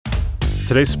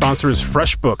Today's sponsor is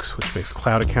FreshBooks, which makes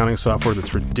cloud accounting software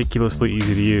that's ridiculously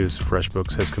easy to use.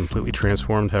 FreshBooks has completely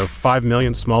transformed how 5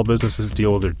 million small businesses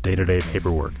deal with their day-to-day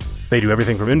paperwork. They do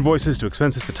everything from invoices to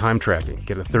expenses to time tracking.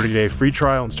 Get a 30-day free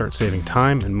trial and start saving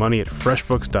time and money at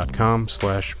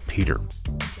freshbooks.com/Peter.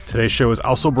 Today's show is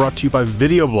also brought to you by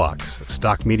VideoBlocks, a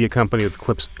stock media company with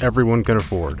clips everyone can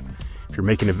afford. If you're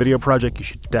making a video project, you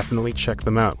should definitely check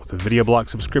them out. With a VideoBlock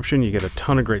subscription, you get a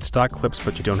ton of great stock clips,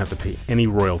 but you don't have to pay any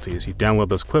royalties. You download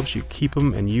those clips, you keep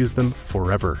them, and use them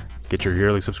forever. Get your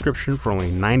yearly subscription for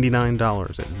only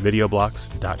 $99 at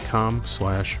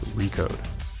videoblocks.com/recode.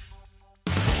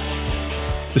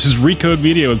 This is Recode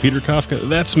Media with Peter Kafka.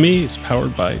 That's me. It's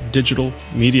powered by digital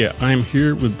media. I'm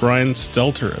here with Brian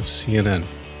Stelter of CNN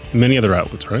and many other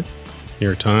outlets, right? New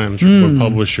York Times, you're a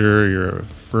publisher, you're a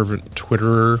fervent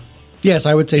Twitterer. Yes,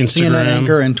 I would say Instagram, CNN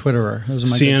anchor and Twitterer. Those are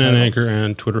my CNN anchor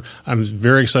and Twitter. I'm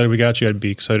very excited we got you. I'd be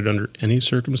excited under any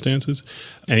circumstances.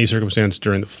 Any circumstance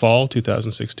during the fall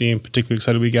 2016. Particularly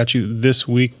excited we got you this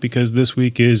week because this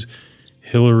week is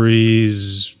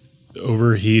Hillary's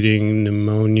overheating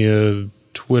pneumonia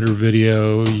Twitter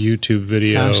video, YouTube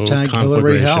video, hashtag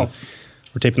Hillary Health.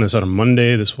 We're taping this on a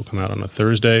Monday. This will come out on a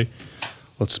Thursday.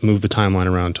 Let's move the timeline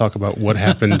around and talk about what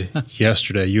happened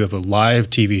yesterday. You have a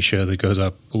live TV show that goes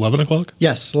up 11 o'clock?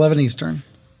 Yes, 11 Eastern.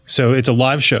 So it's a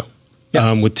live show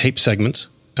with tape segments.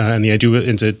 And the idea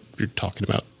is that you're talking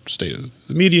about state of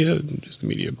the media, is the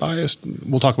media biased?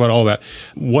 We'll talk about all that.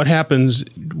 What happens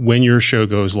when your show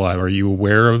goes live? Are you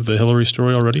aware of the Hillary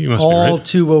story already? You must be, right? All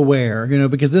too aware,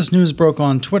 because this news broke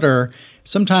on Twitter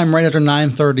sometime right after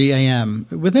 9:30 a.m.,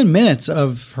 within minutes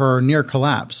of her near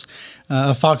collapse.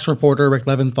 A Fox reporter, Rick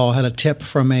Leventhal, had a tip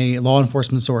from a law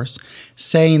enforcement source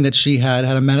saying that she had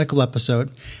a medical episode.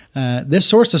 This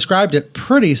source described it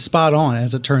pretty spot on,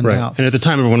 as it turns out. And at the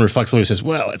time, everyone reflexively says,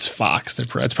 well, it's Fox.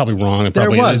 It's probably wrong. They're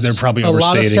probably overstating a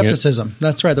lot of skepticism.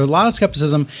 That's right. There was a lot of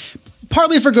skepticism,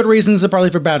 partly for good reasons and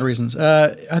partly for bad reasons.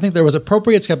 I think there was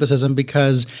appropriate skepticism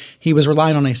because he was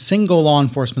relying on a single law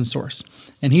enforcement source,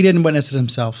 and he didn't witness it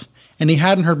himself, and he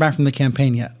hadn't heard back from the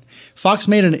campaign yet. Fox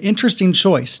made an interesting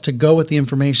choice to go with the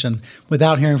information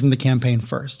without hearing from the campaign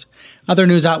first. Other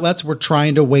news outlets were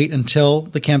trying to wait until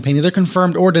the campaign either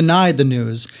confirmed or denied the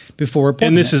news before reporting.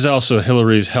 And this is also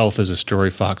Hillary's health as a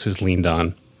story Fox has leaned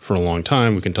on for a long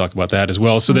time. We can talk about that as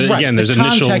well. So that, again, there's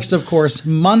initial context, of course,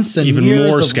 months and even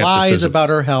years more of lies about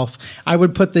her health. I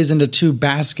would put these into two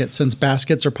baskets since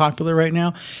baskets are popular right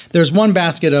now. There's one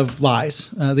basket of lies.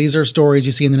 These are stories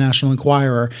you see in the National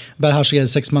Enquirer about how she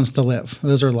has 6 months to live.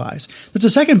 Those are lies. There's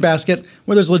a second basket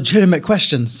where there's legitimate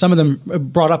questions, some of them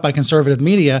brought up by conservative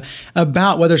media,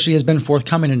 about whether she has been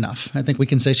forthcoming enough. I think we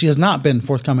can say she has not been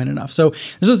forthcoming enough. So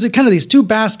there's kind of these two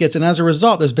baskets, and as a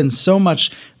result, there's been so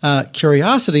much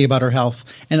curiosity about her health,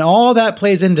 and all that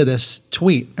plays into this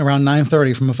tweet around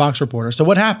 9:30 from a Fox reporter. So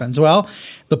what happens? Well,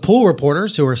 the pool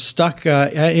reporters who are stuck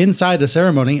inside the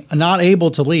ceremony, not able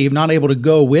to leave, not able to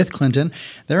go with Clinton,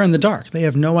 they're in the dark. They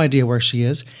have no idea where she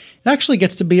is. It actually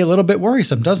gets to be a little bit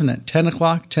worrisome, doesn't it? 10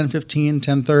 o'clock, 10:15,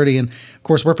 10:30, and of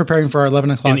course we're preparing for our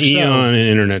 11 o'clock show. An eon in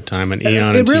internet time, an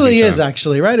eon in It really TV is time.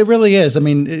 actually, right? It really is. I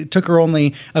mean, it took her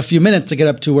only a few minutes to get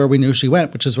up to where we knew she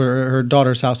went, which is where her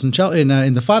daughter's house in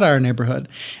the Flatiron neighborhood.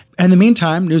 In the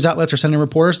meantime, news outlets are sending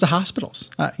reporters to hospitals,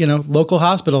 local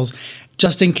hospitals,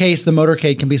 just in case the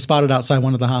motorcade can be spotted outside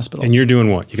one of the hospitals. And you're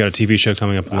doing what? You got a TV show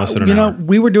coming up in less than an hour.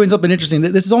 We were doing something interesting.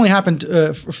 This has only happened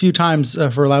a few times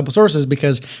for reliable sources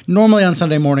because normally on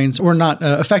Sunday mornings, we're not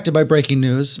affected by breaking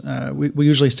news. We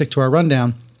usually stick to our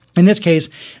rundown. In this case,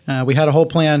 we had a whole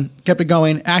plan, kept it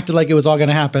going, acted like it was all going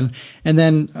to happen. And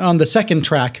then on the second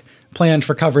track, planned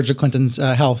for coverage of Clinton's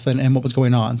health and what was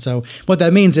going on. So what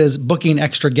that means is booking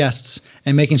extra guests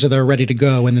and making sure they're ready to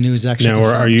go when the news actually Now,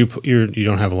 confirmed. are you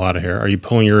don't have a lot of hair. Are you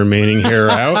pulling your remaining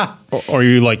hair out? Or are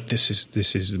you like, this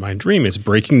is my dream. It's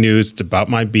breaking news. It's about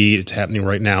my beat. It's happening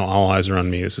right now. All eyes are on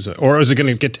me. Or is it going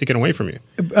to get taken away from you?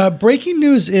 Breaking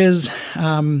news is,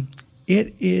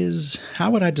 it is,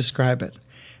 how would I describe it?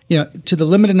 To the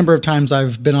limited number of times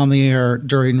I've been on the air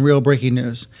during real breaking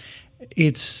news,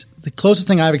 it's the closest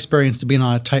thing I've experienced to being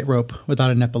on a tightrope without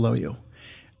a net below you.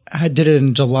 I did it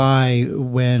in July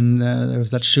when there was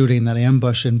that shooting, that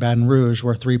ambush in Baton Rouge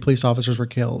where 3 police officers were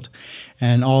killed.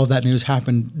 And all of that news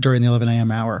happened during the 11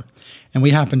 a.m. hour. And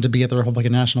we happened to be at the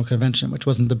Republican National Convention, which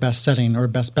wasn't the best setting or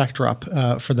best backdrop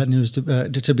for that news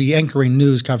to be anchoring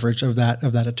news coverage of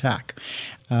that attack.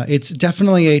 It's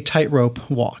definitely a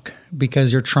tightrope walk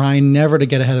because you're trying never to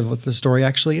get ahead of what the story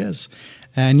actually is.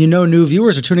 And new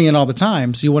viewers are tuning in all the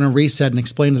time, so you want to reset and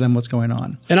explain to them what's going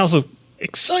on. And also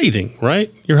exciting,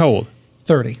 right? You're how old?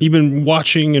 30. You've been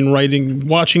watching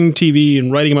TV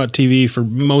and writing about TV for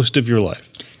most of your life.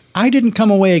 I didn't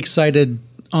come away excited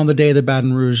on the day of the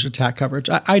Baton Rouge attack coverage.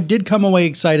 I did come away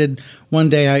excited one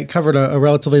day. I covered a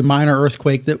relatively minor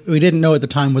earthquake that we didn't know at the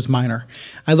time was minor.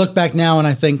 I look back now and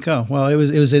I think, oh, well, it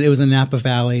was in Napa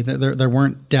Valley. There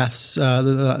weren't deaths.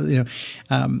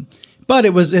 But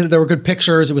there were good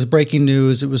pictures. It was breaking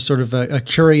news. It was sort of a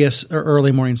curious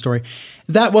early morning story.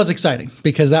 That was exciting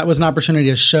because that was an opportunity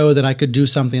to show that I could do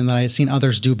something that I had seen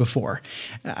others do before.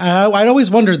 I'd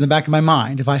always wondered in the back of my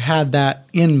mind if I had that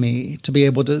in me to be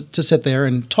able to sit there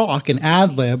and talk and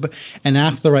ad-lib and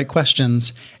ask the right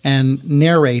questions and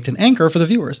narrate and anchor for the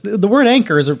viewers. The word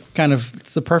anchor is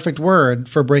it's the perfect word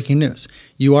for breaking news.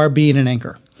 You are being an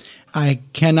anchor. I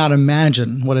cannot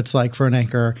imagine what it's like for an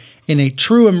anchor in a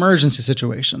true emergency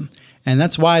situation. And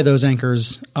that's why those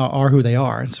anchors are who they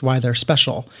are. It's why they're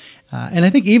special. And I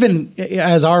think even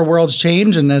as our worlds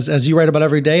change and as you write about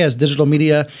every day, as digital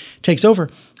media takes over,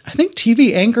 I think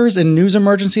TV anchors in news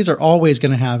emergencies are always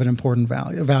going to have an important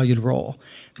valued role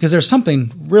because there's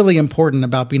something really important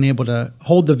about being able to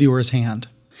hold the viewer's hand.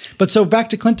 But so back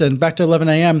to Clinton, back to 11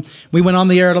 a.m., we went on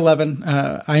the air at 11.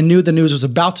 I knew the news was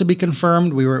about to be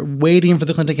confirmed. We were waiting for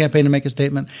the Clinton campaign to make a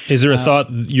statement. Is there a thought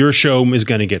your show is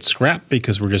going to get scrapped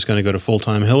because we're just going to go to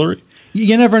full-time Hillary?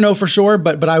 You never know for sure,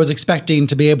 but I was expecting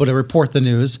to be able to report the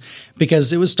news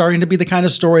because it was starting to be the kind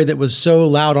of story that was so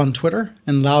loud on Twitter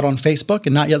and loud on Facebook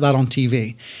and not yet loud on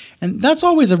TV. And that's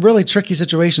always a really tricky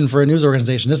situation for a news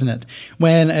organization, isn't it?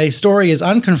 When a story is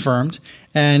unconfirmed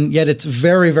and yet it's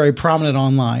very, very prominent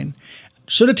online.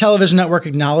 Should a television network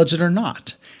acknowledge it or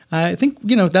not? I think,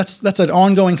 that's an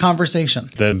ongoing conversation.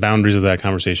 The boundaries of that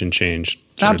conversation change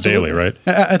daily, right?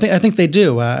 I think they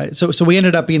do. So we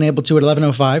ended up being able to, at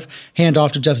 11:05, hand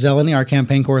off to Jeff Zeleny, our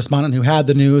campaign correspondent, who had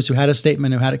the news, who had a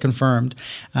statement, who had it confirmed,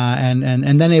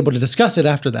 and then able to discuss it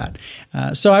after that.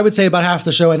 So I would say about half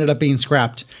the show ended up being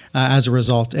scrapped as a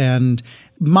result. And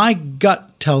my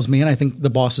gut tells me, and I think the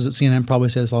bosses at CNN probably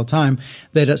say this all the time,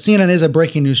 that CNN is a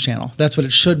breaking news channel. That's what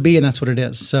it should be, and that's what it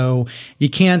is. So you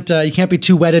can't be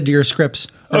too wedded to your scripts.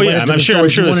 Oh yeah, I'm sure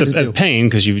it's a pain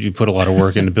because you put a lot of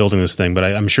work into building this thing. But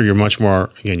I'm sure you're much more.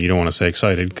 Again, you don't want to say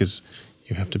excited because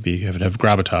you have to have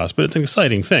gravitas. But it's an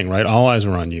exciting thing, right? All eyes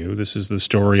are on you. This is the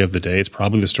story of the day. It's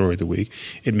probably the story of the week.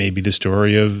 It may be the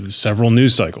story of several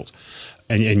news cycles,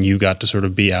 and you got to sort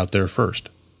of be out there first.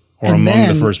 Or among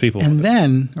the first people. And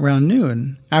then around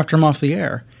noon, after I'm off the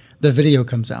air, the video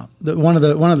comes out. One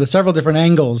of the several different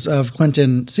angles of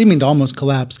Clinton seeming to almost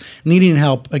collapse, needing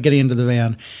help getting into the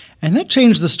van. And that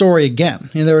changed the story again.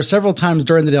 There were several times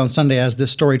during the day on Sunday as this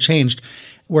story changed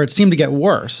where it seemed to get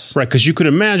worse. Right, because you could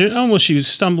imagine, oh, well, she was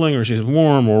stumbling or she was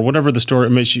warm or whatever the story. I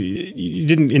mean, you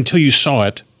didn't, until you saw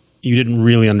it, you didn't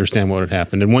really understand what had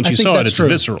happened. And once you saw it, it's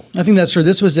visceral. I think that's true.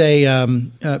 This was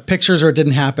a pictures or it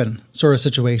didn't happen sort of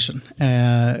situation.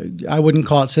 I wouldn't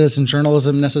call it citizen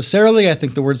journalism necessarily. I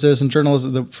think the word citizen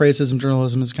journalism, the phrase citizen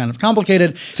journalism is kind of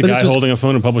complicated. It's a guy holding a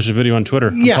phone and published a video on Twitter.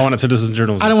 I'm calling it citizen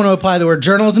journalism. I don't want to apply the word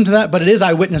journalism to that, but it is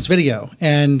eyewitness video.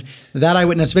 And that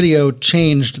eyewitness video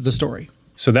changed the story.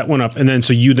 So that went up. And then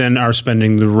so you then are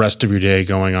spending the rest of your day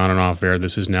going on and off air.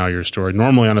 This is now your story.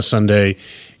 Normally on a Sunday,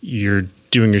 you're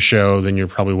doing your show, then you're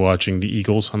probably watching the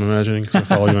Eagles, I'm imagining, because I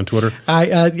follow you on Twitter.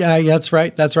 That's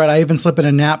right. I even slip in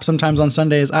a nap sometimes on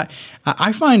Sundays.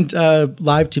 I find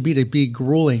live TV to be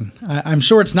grueling. I'm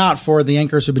sure it's not for the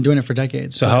anchors who've been doing it for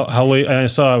decades. So how late? I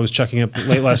saw I was checking up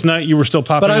late last night. You were still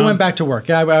popping But I on? went back to work.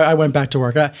 I went back to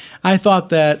work. I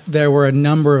thought that there were a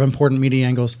number of important media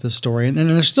angles to this story, and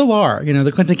there still are.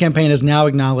 The Clinton campaign has now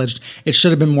acknowledged it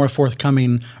should have been more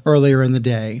forthcoming earlier in the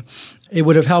day. It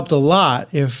would have helped a lot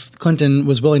if Clinton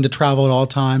was willing to travel at all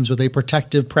times with a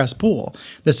protective press pool,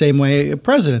 the same way a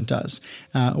president does,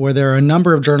 where there are a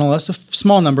number of journalists, a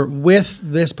small number, with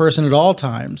this person at all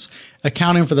times,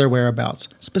 accounting for their whereabouts,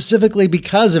 specifically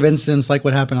because of incidents like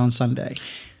what happened on Sunday.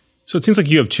 So it seems like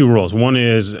you have two roles. One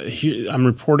is I'm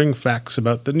reporting facts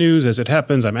about the news as it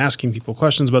happens. I'm asking people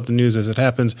questions about the news as it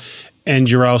happens. And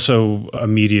you're also a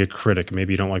media critic.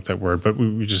 Maybe you don't like that word, but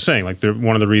we were just saying, like,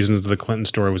 one of the reasons the Clinton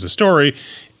story was a story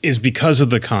is because of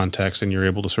the context, and you're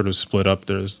able to sort of split up.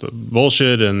 There's the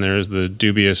bullshit and there's the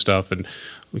dubious stuff, and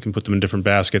we can put them in different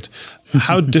baskets.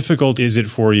 How difficult is it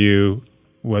for you,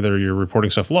 whether you're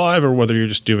reporting stuff live or whether you're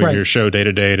just doing your show day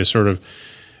to day, to sort of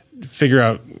figure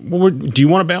out, do you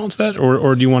want to balance that,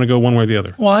 or do you want to go one way or the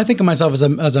other? Well, I think of myself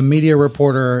as a media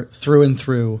reporter through and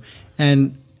through,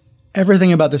 and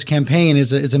everything about this campaign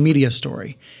is a media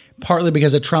story, partly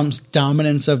because of Trump's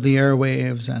dominance of the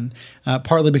airwaves, and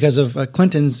partly because of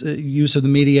Clinton's use of the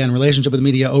media and relationship with the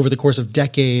media over the course of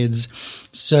decades.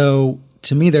 So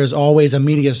to me, there's always a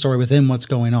media story within what's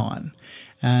going on.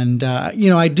 And,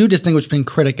 I do distinguish between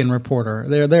critic and reporter.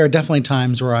 There are definitely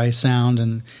times where I sound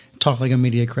and talk like a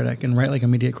media critic and write like a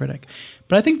media critic.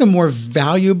 But I think the more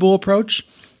valuable approach,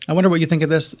 I wonder what you think of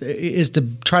this, is to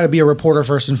try to be a reporter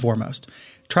first and foremost.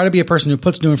 Try to be a person who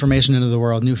puts new information into the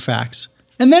world, new facts,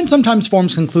 and then sometimes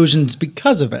forms conclusions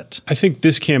because of it. I think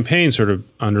this campaign sort of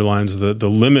underlines the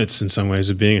limits in some ways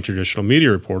of being a traditional media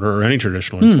reporter or any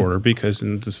traditional reporter, because,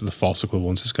 and this is the false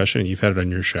equivalence discussion, and you've had it on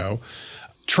your show,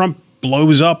 Trump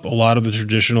blows up a lot of the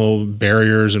traditional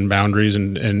barriers and boundaries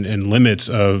and limits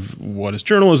of what is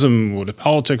journalism, what is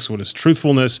politics, what is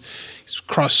truthfulness. He's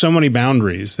crossed so many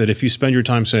boundaries that if you spend your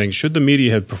time saying, should the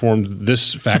media have performed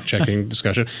this fact-checking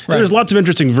discussion, right. There's lots of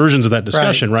interesting versions of that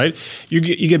discussion, right? You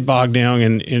get bogged down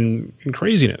in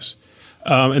craziness.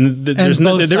 And there is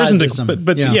not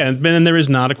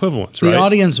equivalence, right? The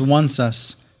audience wants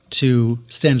us to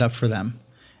stand up for them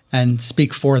and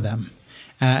speak for them.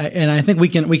 And I think we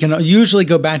can usually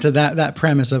go back to that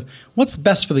premise of what's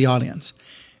best for the audience.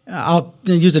 I'll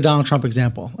use a Donald Trump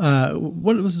example.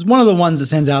 What was one of the ones that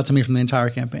stands out to me from the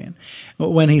entire campaign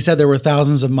when he said there were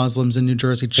thousands of Muslims in New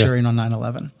Jersey cheering on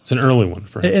 9/11. It's an early one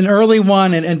for him. An early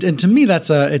one, and to me that's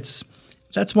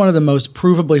one of the most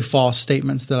provably false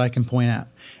statements that I can point at.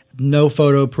 No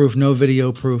photo proof, no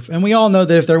video proof. And we all know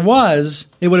that if there was,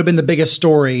 it would have been the biggest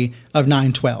story of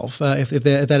 9/12 if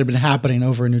that had been happening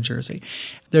over in New Jersey.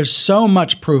 There's so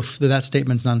much proof that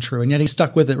statement's not true, and yet he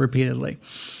stuck with it repeatedly.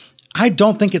 I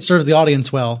don't think it serves the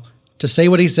audience well to say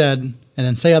what he said and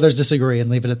then say others disagree and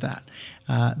leave it at that.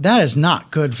 That is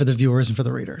not good for the viewers and for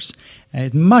the readers.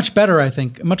 It's much better, I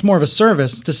think, much more of a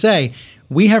service to say,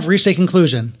 we have reached a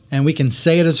conclusion, and we can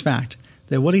say it as fact,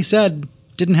 that what he said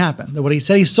didn't happen, that what he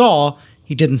said he saw,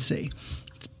 he didn't see.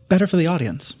 It's better for the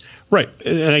audience. Right.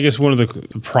 And I guess one of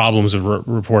the problems of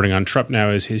reporting on Trump now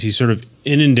is he's sort of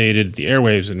inundated the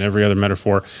airwaves and every other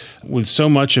metaphor with so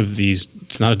much of these,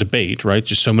 it's not a debate, right?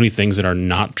 Just so many things that are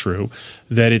not true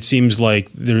that it seems like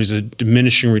there is a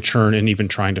diminishing return in even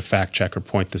trying to fact check or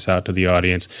point this out to the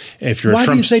audience. If you're Why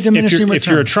do you say diminishing return? If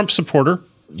you're a Trump supporter,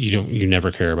 you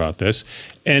never care about this.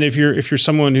 And if you're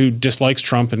someone who dislikes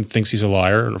Trump and thinks he's a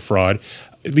liar and a fraud,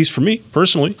 at least for me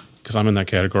personally, because I'm in that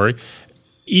category,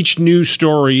 each new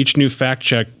story, each new fact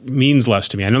check means less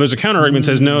to me. I know there's a counter argument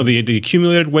that says, no, the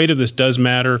accumulated weight of this does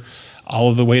matter. All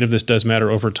of the weight of this does matter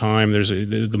over time.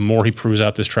 The more he proves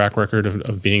out this track record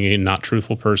of being a not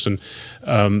truthful person,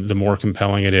 the more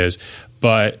compelling it is.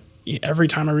 But every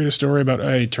time I read a story about,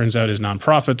 it turns out his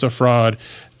nonprofit's a fraud,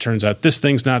 turns out this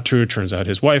thing's not true, turns out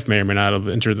his wife may or may not have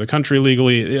entered the country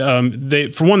legally,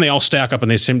 they all stack up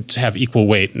and they seem to have equal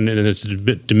weight, and it's a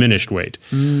bit diminished weight.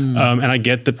 And I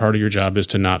get that part of your job is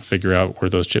to not figure out where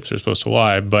those chips are supposed to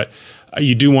lie, but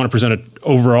you do want to present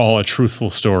overall a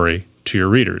truthful story to your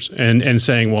readers. And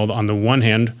saying, well, on the one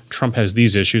hand, Trump has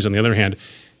these issues, on the other hand,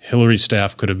 Hillary's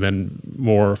staff could have been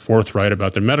more forthright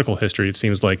about their medical history. It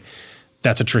seems like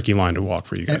that's a tricky line to walk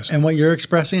for you guys. And what you're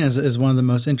expressing is one of the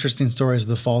most interesting stories of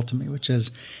the fall to me, which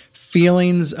is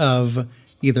feelings of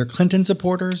either Clinton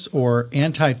supporters or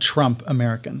anti-Trump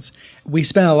Americans. We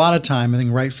spend a lot of time, I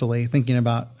think rightfully, thinking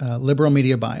about liberal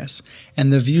media bias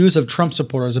and the views of Trump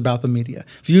supporters about the media,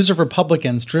 views of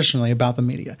Republicans traditionally about the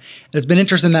media. There's been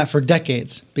interest in that for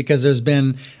decades because there's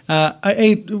been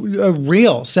a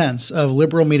real sense of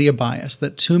liberal media bias,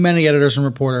 that too many editors and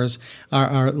reporters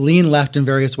are lean left in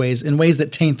various ways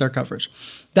that taint their coverage.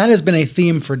 That has been a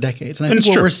theme for decades. And I think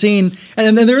what we're seeing,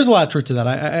 and there is a lot of truth to that.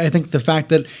 I think the fact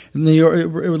that New York,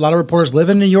 a lot of reporters live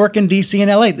in New York and D.C. and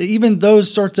L.A., even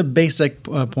those sorts of basic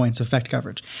points affect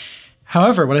coverage.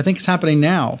 However, what I think is happening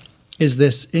now is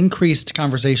this increased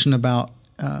conversation about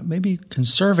maybe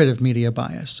conservative media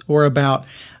bias, or about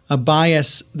a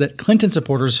bias that Clinton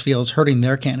supporters feel is hurting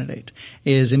their candidate,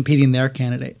 is impeding their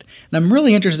candidate. And I'm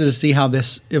really interested to see how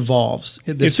this evolves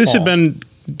if this had been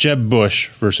Jeb Bush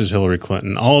versus Hillary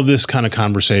Clinton, all of this kind of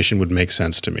conversation would make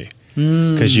sense to me,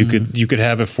 because you could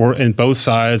have it and both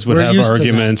sides would have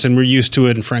arguments, and we're used to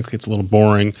it, and frankly, it's a little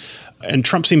boring. And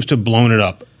Trump seems to have blown it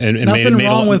up. And Nothing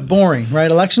wrong with boring, right?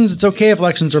 Elections, it's okay if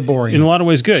elections are boring. In a lot of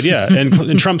ways, good, yeah.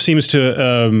 And Trump seems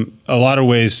to, a lot of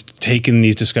ways, taken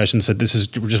these discussions, said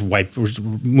we're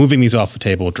moving these off the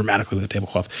table, dramatically the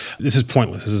tablecloth. This is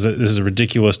pointless. This is a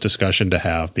ridiculous discussion to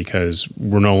have because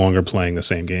we're no longer playing the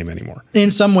same game anymore. In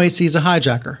some ways, he's a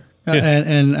hijacker.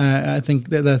 And I think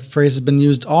that phrase has been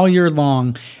used all year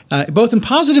long, both in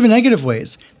positive and negative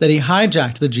ways, that he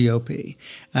hijacked the GOP,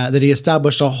 that he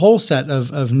established a whole set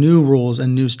of new rules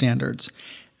and new standards.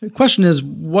 The question is,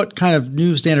 what kind of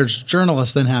new standards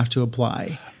journalists then have to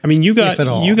apply? I mean, you got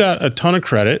a ton of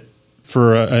credit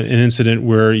for an incident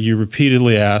where you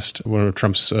repeatedly asked one of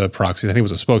Trump's proxies, I think it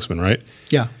was a spokesman, right?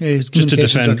 Yeah, his just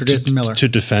communications director, Jason Miller. to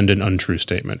defend an untrue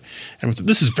statement. And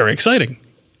this is very exciting.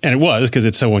 And it was, because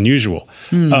it's so unusual.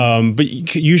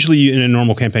 But usually in a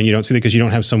normal campaign, you don't see that because you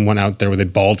don't have someone out there with a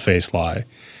bald-faced lie.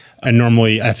 And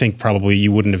normally, I think probably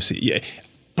you wouldn't have seen.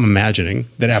 I'm imagining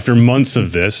that after months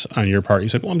of this on your part, you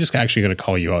said, well, I'm just actually going to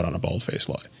call you out on a bald-faced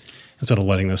lie, instead of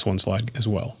letting this one slide as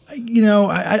well. You know,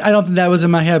 I don't think that was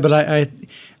in my head, but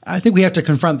I think we have to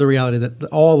confront the reality that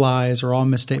all lies or all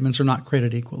misstatements are not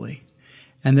created equally.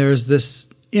 And there's this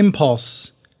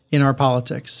impulse in our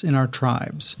politics, in our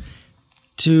tribes,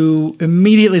 to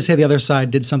immediately say the other side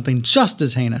did something just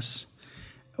as heinous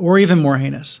or even more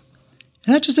heinous.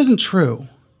 And that just isn't true.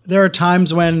 There are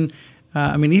times when,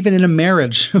 even in a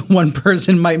marriage, one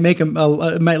person might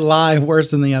might lie worse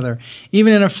than the other.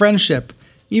 Even in a friendship,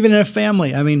 even in a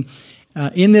family.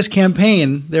 In this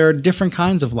campaign, there are different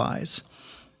kinds of lies.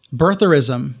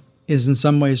 Birtherism is in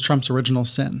some ways Trump's original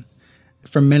sin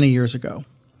from many years ago.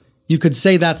 You could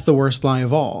say that's the worst lie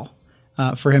of all,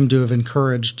 for him to have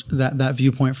encouraged that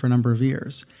viewpoint for a number of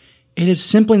years. It is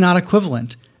simply not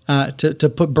equivalent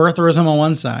to put birtherism on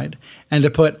one side and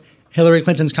to put Hillary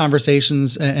Clinton's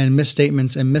conversations and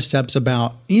misstatements and missteps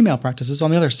about email practices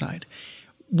on the other side.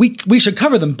 We should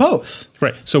cover them both.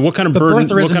 Right. So what kind of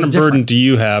burden do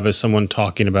you have as someone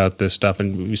talking about this stuff?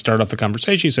 And we started off the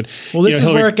conversation. You said, well, this is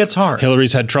where it gets hard.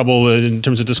 Hillary's had trouble in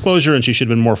terms of disclosure, and she should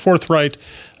have been more forthright.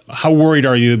 How worried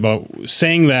are you about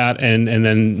saying that and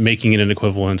then making it an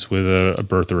equivalence with a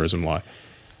birtherism lie?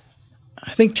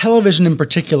 I think television in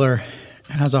particular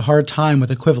has a hard time with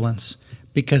equivalence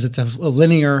because it's a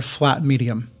linear, flat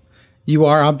medium. You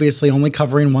are obviously only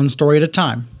covering one story at a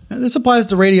time. This applies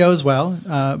to radio as well,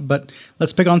 but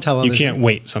let's pick on television. You can't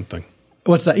weight something.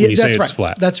 What's that? When you That's say right. It's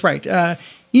flat. That's right.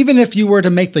 Even if you were to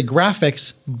make the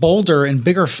graphics bolder and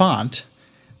bigger font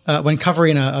when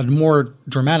covering a more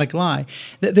dramatic lie,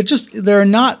 there are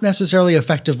not necessarily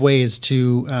effective ways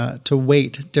to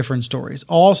weight different stories.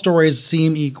 All stories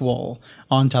seem equal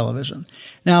on television.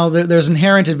 Now, there's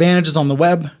inherent advantages on the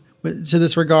web to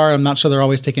this regard. I'm not sure they're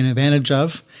always taken advantage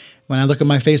of. When I look at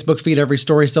my Facebook feed, every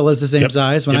story still is the same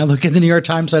size. When I look at the New York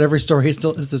Times site, every story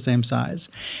still is the same size.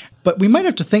 But we might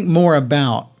have to think more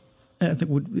about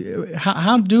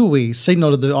how do we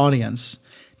signal to the audience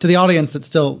that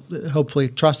still hopefully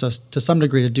trusts us to some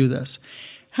degree to do this,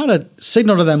 how to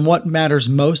signal to them what matters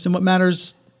most and what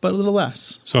matters but a little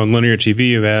less. So in linear TV,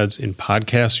 you have ads. In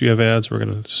podcasts, you have ads. We're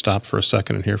going to stop for a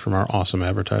second and hear from our awesome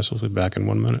advertisers. We'll be back in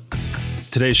 1 minute.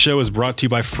 Today's show is brought to you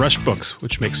by FreshBooks,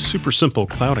 which makes super simple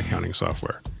cloud accounting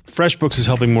software. FreshBooks is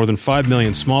helping more than 5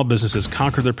 million small businesses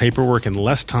conquer their paperwork in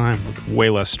less time with way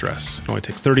less stress. It only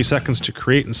takes 30 seconds to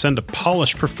create and send a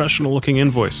polished, professional-looking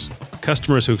invoice.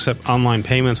 Customers who accept online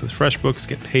payments with FreshBooks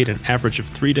get paid an average of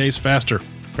 3 days faster.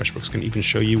 FreshBooks can even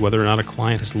show you whether or not a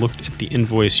client has looked at the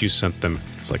invoice you sent them.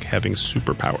 It's like having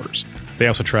superpowers. They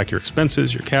also track your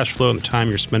expenses, your cash flow, and the time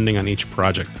you're spending on each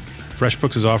project.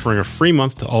 FreshBooks is offering a free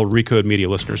month to all Recode Media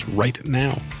listeners right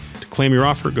now. To claim your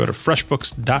offer, go to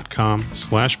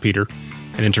freshbooks.com/Peter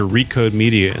and enter Recode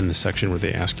Media in the section where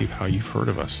they ask you how you've heard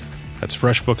of us. That's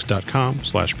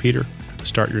freshbooks.com/Peter to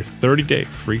start your 30-day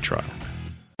free trial.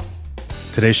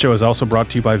 Today's show is also brought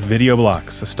to you by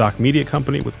VideoBlocks, a stock media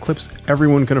company with clips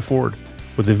everyone can afford.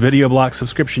 With the VideoBlocks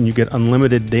subscription, you get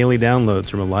unlimited daily downloads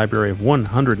from a library of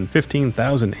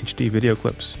 115,000 HD video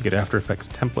clips. You get After Effects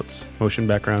templates, motion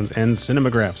backgrounds, and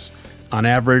cinemagraphs. On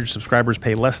average, subscribers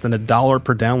pay less than $1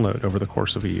 per download over the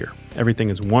course of a year. Everything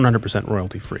is 100%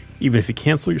 royalty-free. Even if you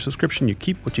cancel your subscription, you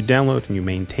keep what you download and you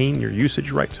maintain your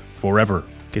usage rights forever.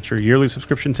 Get your yearly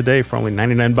subscription today for only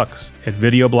 $99 at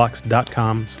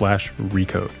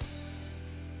videoblocks.com/recode.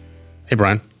 Hey,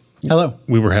 Brian. Hello.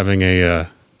 We were having a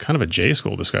kind of a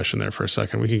J-school discussion there for a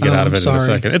second. We can get out of it in a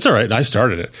second. It's all right. I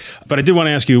started it. But I did want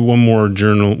to ask you one more I'm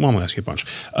going to ask you a bunch.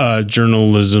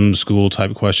 Journalism school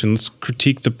type question. Let's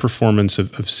critique the performance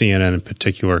of CNN in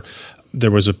particular.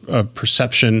 There was a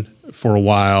perception for a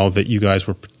while that you guys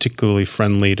were particularly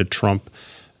friendly to Trump,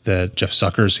 that Jeff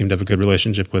Zucker seemed to have a good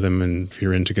relationship with him. And if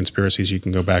you're into conspiracies, you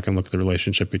can go back and look at the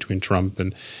relationship between Trump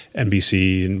and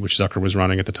NBC, and which Zucker was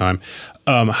running at the time.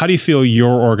 How do you feel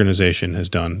your organization has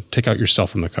done? Take out yourself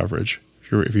from the coverage.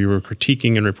 If you were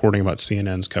critiquing and reporting about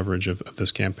CNN's coverage of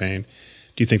this campaign,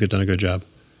 do you think they've done a good job?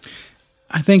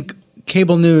 I think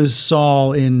cable news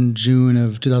saw in June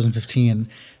of 2015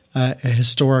 a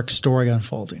historic story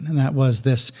unfolding, and that was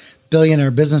this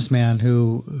billionaire businessman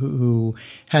who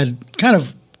had kind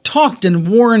of talked and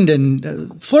warned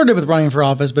and flirted with running for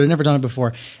office, but had never done it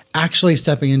before, actually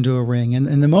stepping into a ring.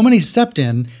 And the moment he stepped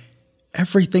in,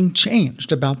 everything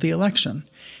changed about the election.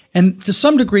 And to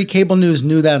some degree, cable news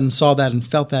knew that and saw that and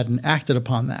felt that and acted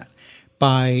upon that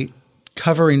by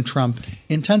covering Trump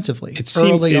intensively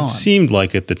early on. It seemed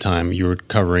like at the time you were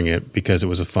covering it because it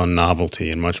was a fun novelty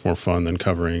and much more fun than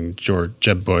covering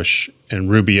Jeb Bush and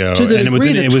Rubio. To the and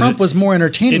degree that Trump was more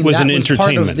entertaining, it was that an was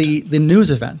entertainment. part of the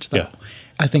news event, though. Yeah.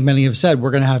 I think many have said we're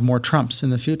going to have more Trumps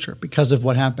in the future because of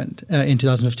what happened in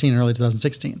 2015 and early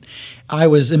 2016. I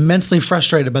was immensely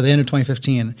frustrated by the end of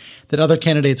 2015 that other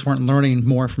candidates weren't learning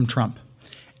more from Trump.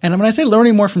 And when I say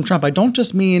learning more from Trump, I don't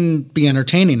just mean be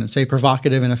entertaining and say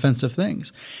provocative and offensive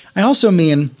things. I also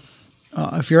mean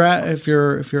if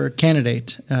you're a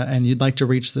candidate and you'd like to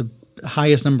reach the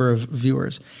highest number of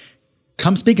viewers,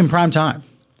 come speak in prime time.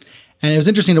 And it was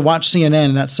interesting to watch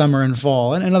CNN that summer and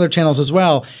fall, and other channels as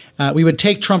well. We would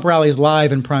take Trump rallies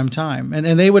live in prime time,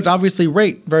 and they would obviously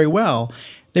rate very well.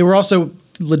 They were also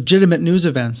legitimate news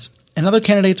events, and other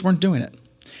candidates weren't doing it.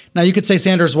 Now, you could say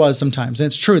Sanders was sometimes, and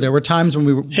it's true. There were times when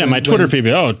we were... Yeah, my Twitter feed,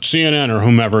 CNN or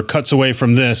whomever cuts away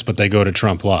from this, but they go to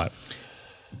Trump live.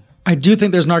 I do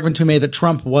think there's an argument to be made that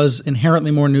Trump was inherently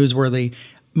more newsworthy,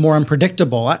 more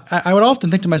unpredictable. I would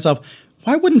often think to myself,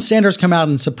 why wouldn't Sanders come out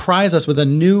and surprise us with a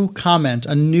new comment,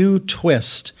 a new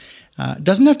twist? It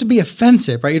doesn't have to be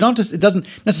offensive, right? You don't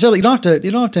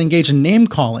have to engage in name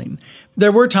calling.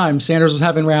 There were times Sanders was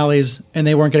having rallies and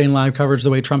they weren't getting live coverage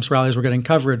the way Trump's rallies were getting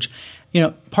coverage.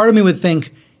 Part of me would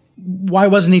think, why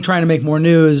wasn't he trying to make more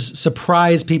news,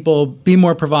 surprise people, be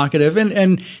more provocative?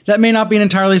 And that may not be an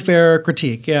entirely fair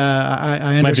critique.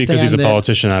 I understand. Might be because he's a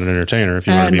politician, not an entertainer, if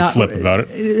you want to be flip about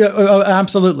it.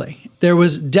 Absolutely. There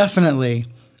was definitely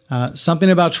something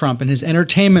about Trump and his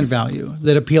entertainment value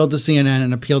that appealed to CNN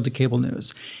and appealed to cable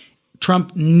news.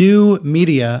 Trump knew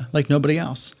media like nobody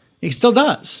else. He still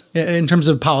does in terms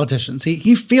of politicians.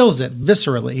 He feels it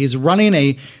viscerally. He's running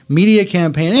a media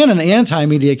campaign and an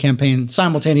anti-media campaign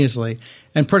simultaneously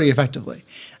and pretty effectively.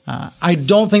 I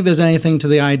don't think there's anything to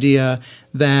the idea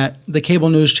that the cable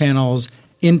news channels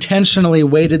intentionally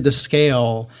weighted the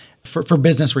scale for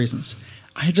business reasons.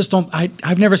 I just don't.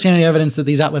 I've never seen any evidence that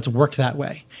these outlets work that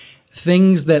way.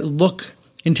 Things that look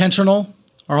intentional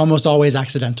are almost always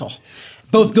accidental.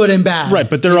 Both good and bad. Right,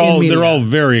 but they're all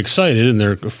very excited and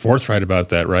they're forthright about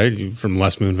that, right? From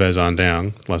Les Moonves on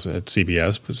down, Les at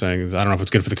CBS, but saying, I don't know if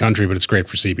it's good for the country, but it's great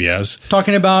for CBS.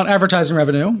 Talking about advertising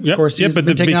revenue. Yep. Of course, he's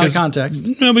been taken out of context.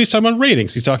 No, but he's talking about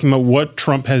ratings. He's talking about what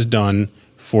Trump has done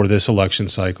for this election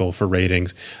cycle for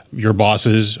ratings. Your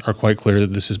bosses are quite clear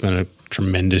that this has been a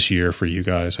tremendous year for you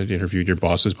guys. I interviewed your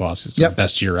boss's boss. It's the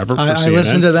best year ever for CNN. I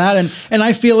listened to that, and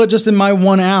I feel it just in my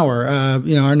 1 hour.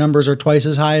 Our numbers are twice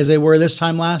as high as they were this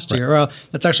time last year. Well,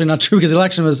 that's actually not true because the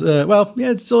election was,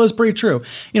 it still is pretty true.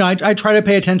 I try to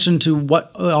pay attention to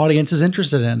what the audience is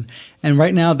interested in, and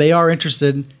right now they are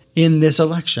interested in this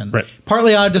election. Right.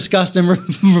 Partly out of disgust and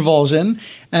revulsion,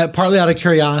 partly out of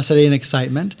curiosity and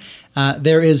excitement.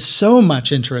 There is so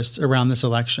much interest around this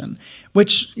election,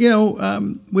 which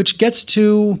gets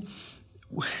to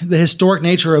the historic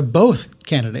nature of both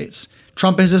candidates.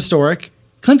 Trump is historic,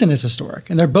 Clinton is historic,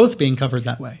 and they're both being covered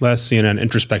that way. Last CNN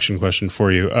introspection question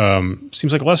for you.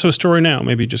 Seems like less of a story now,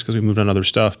 maybe just because we moved on to other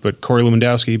stuff, but Corey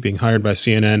Lewandowski being hired by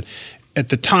CNN. At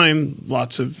the time,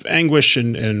 lots of anguish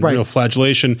and real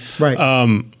flagellation. Right.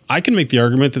 I can make the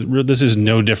argument that this is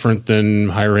no different than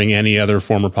hiring any other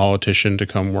former politician to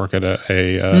come work at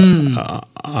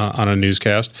on a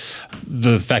newscast.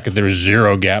 The fact that there's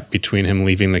zero gap between him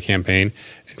leaving the campaign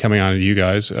and coming on to you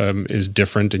guys is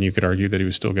different, and you could argue that he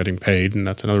was still getting paid, and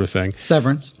that's another thing.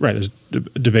 Severance. Right. There's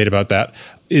debate about that.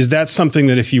 Is that something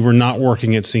that if you were not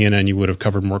working at CNN, you would have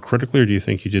covered more critically, or do you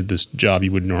think you did this job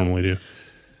you would normally do?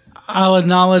 I'll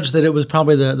acknowledge that it was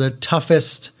probably the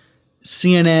toughest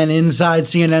inside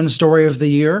CNN story of the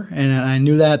year, and I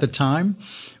knew that at the time,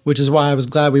 which is why I was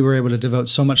glad we were able to devote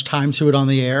so much time to it on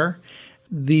the air.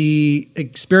 The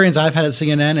experience I've had at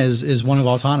CNN is one of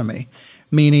autonomy,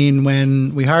 meaning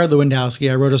when we hired Lewandowski,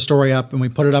 I wrote a story up and we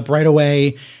put it up right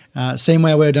away, same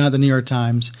way I would have done at the New York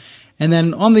Times. And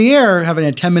then on the air, having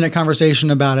a 10-minute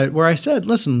conversation about it where I said,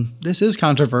 listen, this is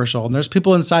controversial. And there's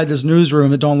people inside this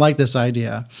newsroom that don't like this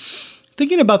idea.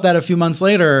 Thinking about that a few months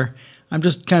later, I'm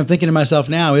just kind of thinking to myself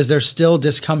now, is there still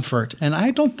discomfort? And I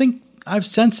don't think I've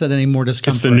sensed that any more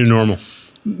discomfort. It's the new normal.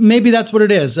 Maybe that's what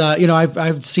it is.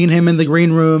 I've seen him in the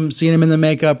green room, seen him in the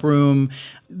makeup room.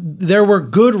 There were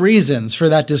good reasons for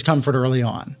that discomfort early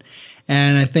on.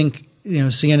 And I think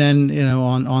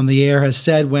CNN, on the air has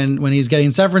said when he's getting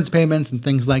severance payments and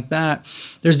things like that,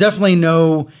 there's definitely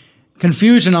no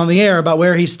confusion on the air about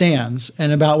where he stands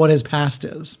and about what his past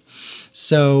is.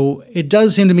 So it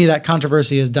does seem to me that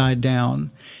controversy has died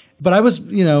down. But I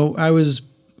don't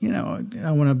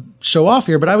want to show off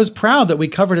here, but I was proud that we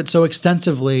covered it so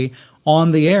extensively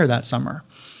on the air that summer.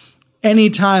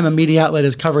 Anytime a media outlet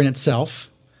is covering itself,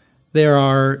 there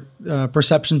are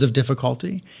perceptions of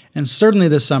difficulty. And certainly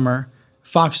this summer,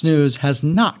 Fox News has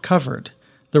not covered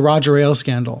the Roger Ailes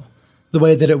scandal the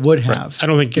way that it would have. Right. I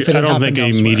don't think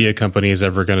a media company is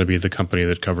ever going to be the company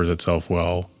that covers itself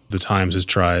well. The Times has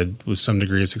tried with some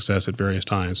degree of success at various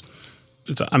times.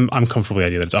 I'm comfortable with the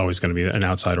idea that it's always going to be an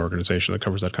outside organization that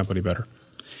covers that company better.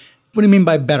 What do you mean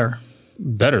by better?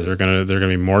 Better. They're going to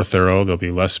be more thorough. They'll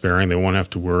be less sparing. They won't have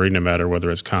to worry, no matter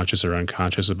whether it's conscious or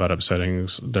unconscious, about upsetting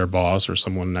their boss or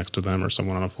someone next to them or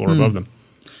someone on the floor above them.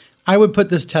 I would put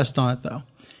this test on it, though.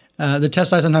 The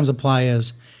test I sometimes apply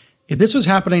is, if this was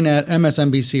happening at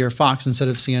MSNBC or Fox instead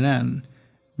of CNN,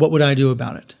 what would I do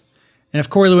about it? And if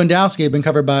Corey Lewandowski had been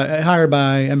hired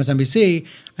by MSNBC,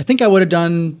 I think I would have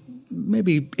done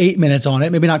maybe 8 minutes on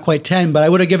it, maybe not quite 10, but I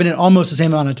would have given it almost the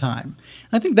same amount of time.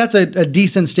 I think that's a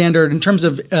decent standard in terms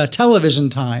of television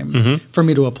time for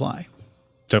me to apply.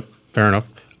 So, fair enough.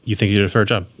 You think you did a fair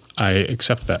job. I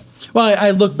accept that. Well,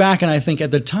 I look back and I think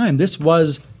at the time, this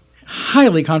was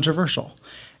highly controversial.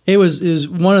 It was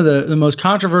one of the most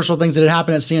controversial things that had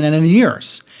happened at CNN in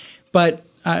years. But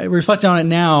reflecting on it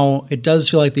now, it does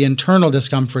feel like the internal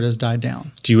discomfort has died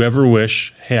down. Do you ever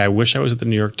wish, hey, I wish I was at the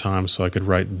New York Times so I could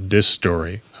write this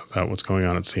story about what's going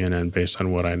on at CNN based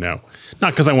on what I know?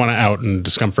 Not because I want to out and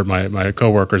discomfort my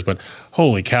coworkers, but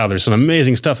holy cow, there's some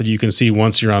amazing stuff that you can see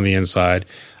once you're on the inside.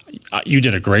 You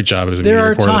did a great job as a media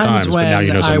reporter at the Times, but now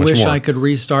you know so much more. There are times when I wish I could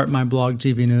restart my blog,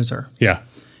 TV Newser. Yeah.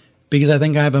 Because I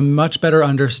think I have a much better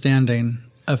understanding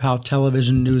of how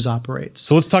television news operates.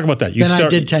 So let's talk about that. I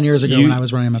did 10 years ago when I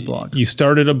was running my blog. You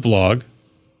started a blog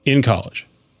in college.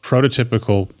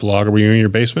 Prototypical blog. Were you in your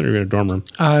basement or were you in a dorm room?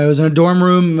 I was in a dorm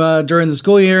room during the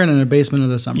school year and in a basement in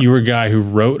the summer. You were a guy who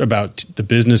wrote about the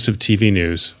business of TV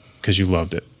news because you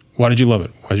loved it. Why did you love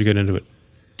it? Why did you get into it?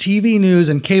 TV news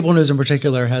and cable news in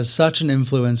particular has such an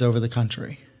influence over the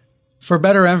country. For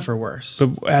better and for worse.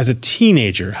 But as a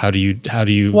teenager, how do you?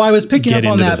 Well, I was picking up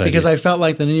on that because idea? I felt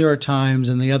like the New York Times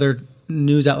and the other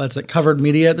news outlets that covered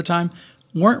media at the time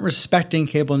weren't respecting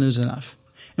cable news enough.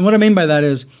 And what I mean by that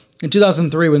is, in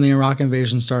 2003, when the Iraq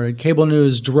invasion started, cable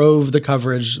news drove the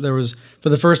coverage. There was, for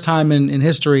the first time in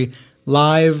history,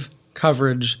 live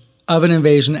coverage of an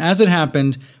invasion as it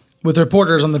happened, with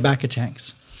reporters on the back of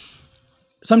tanks.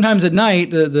 Sometimes at night,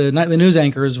 the nightly news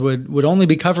anchors would only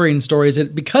be covering stories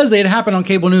because they had happened on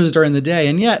cable news during the day.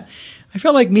 And yet, I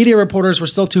felt like media reporters were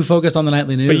still too focused on the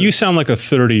nightly news. But you sound like a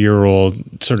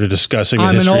 30-year-old sort of discussing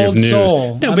the history of news. I'm an old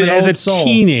soul. No, but as a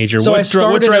teenager, so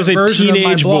what drives a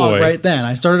teenage boy? Right then,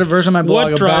 I started a version of my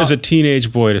blog. What drives a teenage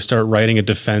boy to start writing a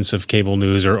defense of cable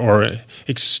news or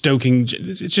stoking?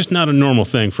 It's just not a normal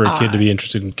thing for a kid to be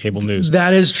interested in cable news.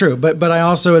 That is true. But I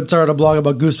also had started a blog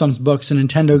about Goosebumps books and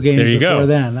Nintendo games before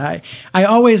then. I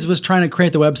always was trying to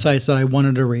create the websites that I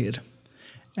wanted to read,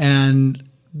 and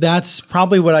that's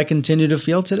probably what I continue to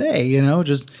feel today.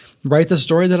 Just write the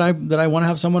story that I want to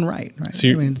have someone write. Right? So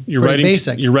you're writing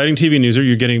basic. You're writing TV Newser.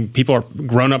 You're getting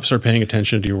grown-ups are paying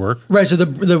attention to your work. Right. So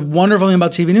the wonderful thing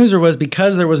about TV Newser was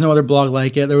because there was no other blog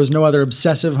like it. There was no other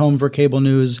obsessive home for cable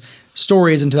news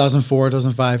stories in 2004,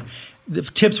 2005. The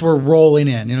tips were rolling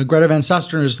in. Greta Van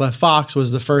Susteren, who just left Fox,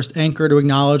 was the first anchor to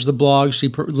acknowledge the blog. She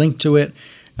linked to it.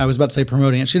 I was about to say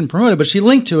promoting it. She didn't promote it, but she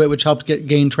linked to it, which helped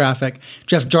gain traffic.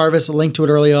 Jeff Jarvis linked to it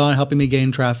early on, helping me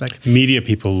gain traffic. Media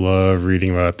people love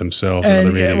reading about themselves and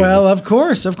other media. Well, of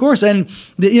course. And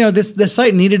this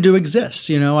site needed to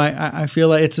exist. I feel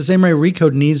like it's the same way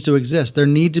Recode needs to exist. There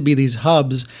need to be these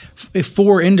hubs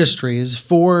for industries,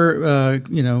 for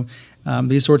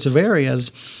these sorts of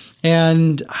areas.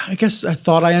 And I guess I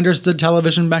thought I understood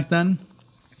television back then.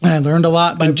 And I learned a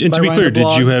lot by to be clear,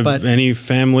 blog, did you have any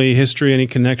family history, any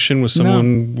connection with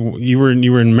someone? No. You were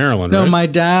in Maryland, right? No, my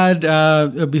dad,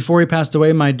 before he passed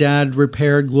away, my dad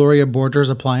repaired Gloria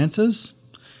Borger's appliances.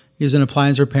 He was an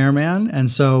appliance repairman. And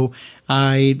so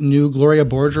I knew Gloria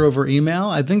Borger over email.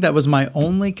 I think that was my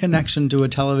only connection to a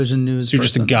television news So you're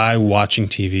just a guy watching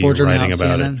TV, Borger writing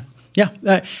about CNN. It.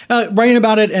 Yeah, writing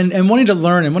about it and wanting to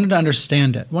learn and wanting to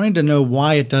understand it, wanting to know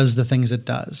why it does the things it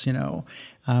does,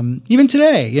 Even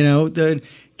today, the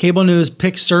cable news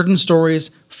picks certain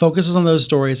stories, focuses on those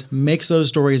stories, makes those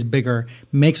stories bigger,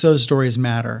 makes those stories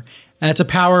matter. And it's a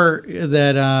power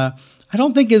that I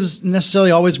don't think is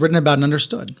necessarily always written about and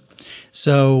understood.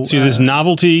 So you're this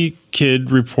novelty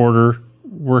kid reporter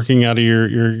working out of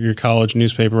your college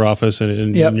newspaper office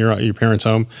in your parents'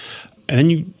 home, and then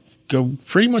you go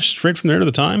pretty much straight from there to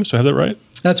the Times. So I have that right?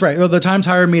 That's right. Well, the Times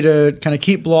hired me to kind of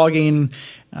keep blogging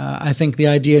I think the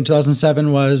idea in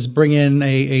 2007 was bring in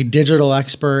a digital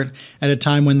expert at a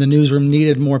time when the newsroom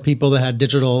needed more people that had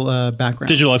digital backgrounds.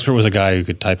 Digital expert was a guy who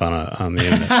could type on the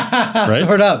internet, right?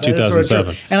 Sort of. 2007. Sort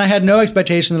of, and I had no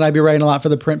expectation that I'd be writing a lot for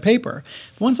the print paper.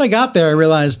 But once I got there, I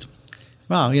realized,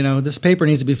 wow, this paper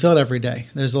needs to be filled every day.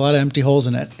 There's a lot of empty holes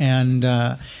in it, and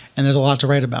there's a lot to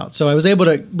write about. So I was able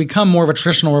to become more of a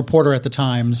traditional reporter at the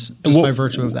Times just by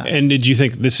virtue of that. And did you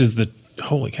think this is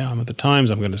holy cow, I'm at the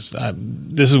Times,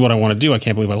 this is what I want to do. I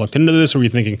can't believe I looked into this. Or were you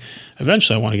thinking,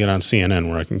 eventually I want to get on CNN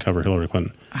where I can cover Hillary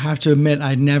Clinton? I have to admit,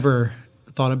 I never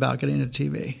thought about getting into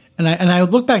TV. And I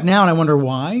look back now and I wonder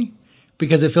why,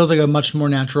 because it feels like a much more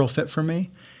natural fit for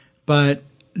me. But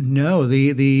no,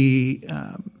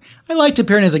 I like to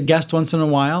appear as a guest once in a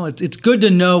while. It's good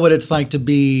to know what it's like to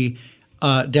be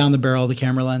down the barrel of the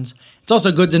camera lens. It's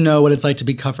also good to know what it's like to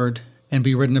be covered and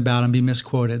be written about and be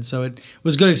misquoted. So it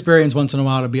was a good experience once in a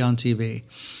while to be on TV.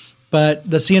 But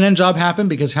the CNN job happened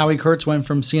because Howie Kurtz went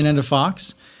from CNN to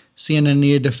Fox. CNN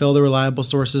needed to fill the reliable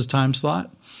sources time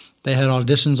slot. They had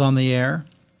auditions on the air.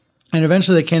 And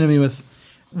eventually they came to me with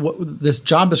this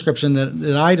job description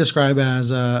that I describe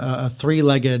as a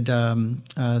three-legged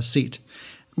seat.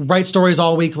 Write stories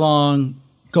all week long,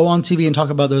 go on TV and talk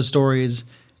about those stories,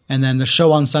 and then the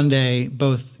show on Sunday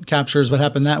both captures what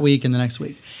happened that week and the next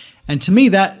week. And to me,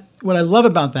 what I love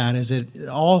about that is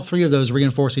all three of those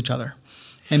reinforce each other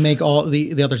and make all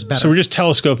the others better. So we're just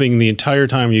telescoping the entire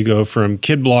time you go from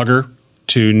kid blogger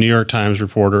to New York Times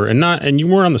reporter, and you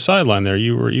weren't on the sideline there.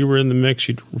 You were in the mix.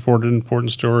 You reported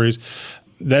important stories.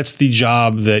 That's the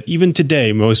job that even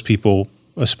today most people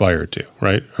aspire to,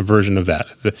 right? A version of that.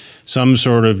 Some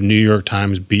sort of New York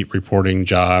Times beat reporting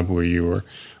job where you were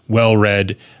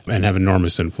well-read and have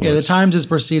enormous influence. Yeah, the Times is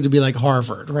perceived to be like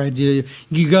Harvard, right? You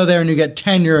go there and you get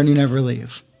tenure and you never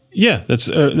leave. Yeah, that's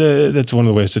one of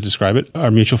the ways to describe it.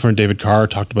 Our mutual friend David Carr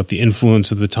talked about the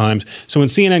influence of the Times. So when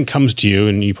CNN comes to you,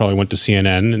 and you probably went to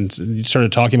CNN and you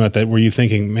started talking about that, were you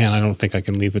thinking, man, I don't think I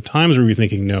can leave the Times? Or were you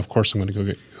thinking, no, of course I'm going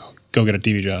to go get a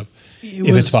TV job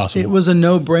if it's possible? It was a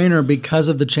no-brainer because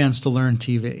of the chance to learn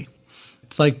TV.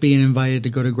 It's like being invited to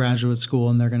go to graduate school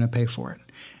and they're going to pay for it.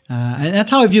 And that's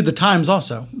how I viewed the Times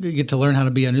also. You get to learn how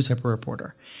to be a newspaper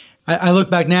reporter. I look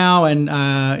back now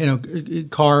and,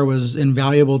 Carr was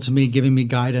invaluable to me, giving me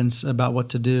guidance about what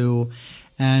to do.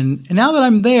 And now that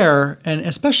I'm there, and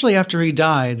especially after he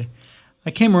died,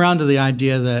 I came around to the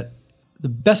idea that the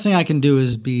best thing I can do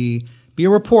is be a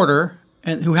reporter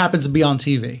and who happens to be on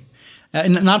TV.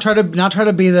 And not try to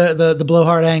be the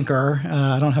blowhard anchor.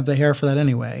 I don't have the hair for that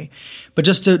anyway. But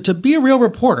just to be a real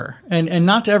reporter and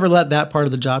not to ever let that part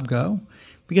of the job go,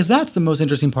 because that's the most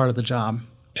interesting part of the job.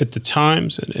 At the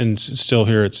Times and still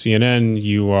here at CNN,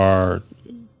 you are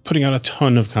putting out a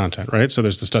ton of content, right? So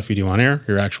there's the stuff you do on air,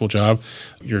 your actual job.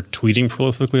 You're tweeting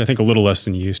prolifically, I think a little less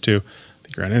than you used to. I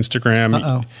think you're on Instagram.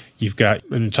 Uh-oh. You've got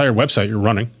an entire website you're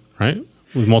running, right?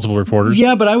 With multiple reporters?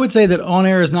 Yeah, but I would say that on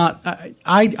air is not.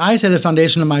 I say the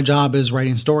foundation of my job is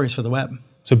writing stories for the web.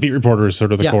 So beat reporter is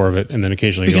sort of the core of it, and then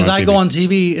occasionally because you go on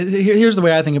TV. I go on TV. Here's the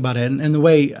way I think about it, and the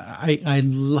way I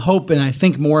hope and I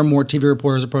think more and more TV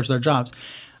reporters approach their jobs.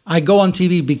 I go on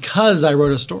TV because I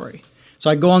wrote a story.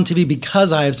 So I go on TV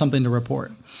because I have something to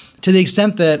report. To the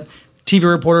extent that TV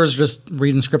reporters are just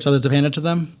reading scripts others have handed to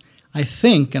them, I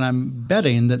think, and I'm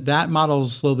betting, that model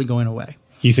is slowly going away.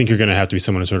 You think you're going to have to be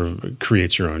someone who sort of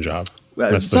creates your own job?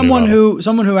 Someone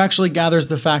who actually gathers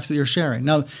the facts that you're sharing.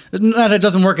 Now, that it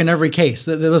doesn't work in every case.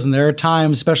 Listen, there are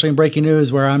times, especially in breaking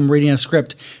news, where I'm reading a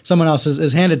script someone else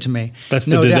has handed to me. That's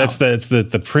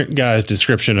the print guy's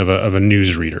description of a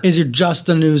newsreader. Is you're just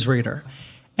a newsreader,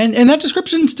 and that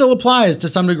description still applies to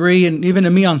some degree, and even to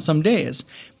me on some days.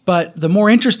 But the more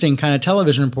interesting kind of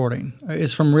television reporting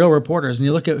is from real reporters. And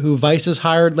you look at who Vice has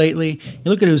hired lately. You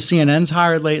look at who CNN's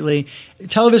hired lately.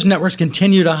 Television networks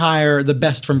continue to hire the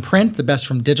best from print, the best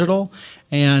from digital.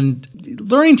 And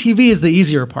learning TV is the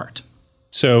easier part.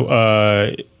 So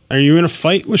are you in a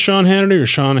fight with Sean Hannity, or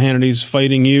Sean Hannity's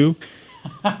fighting you?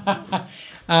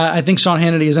 I think Sean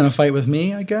Hannity is in a fight with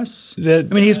me, I guess.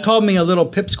 He's called me a little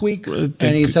pipsqueak,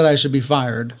 and he said I should be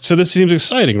fired. So this seems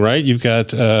exciting, right? You've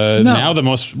got now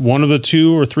one of the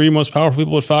 2 or 3 most powerful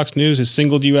people at Fox News has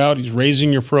singled you out. He's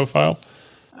raising your profile.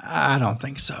 I don't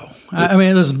think so.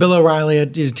 Listen, Bill O'Reilly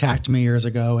attacked me years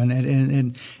ago,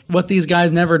 and what these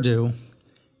guys never do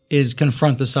is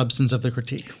confront the substance of the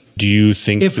critique. Do you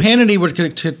think if Hannity were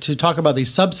to talk about the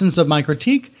substance of my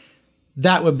critique,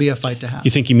 that would be a fight to have.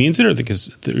 You think he means it, or do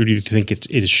you think it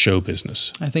is show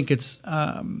business? I think it's.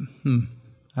 I'm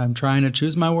trying to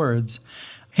choose my words.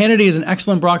 Hannity is an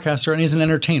excellent broadcaster, and he's an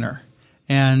entertainer.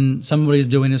 and somebody's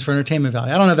doing this for entertainment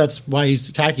value. I don't know if that's why he's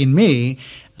attacking me,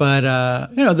 but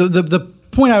the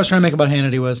point I was trying to make about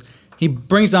Hannity was he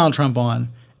brings Donald Trump on.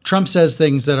 Trump says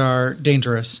things that are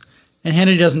dangerous, and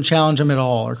Hannity doesn't challenge him at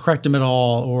all or correct him at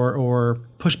all or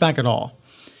push back at all.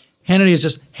 Hannity is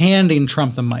just handing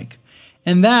Trump the mic.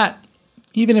 And that,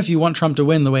 even if you want Trump to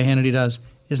win the way Hannity does,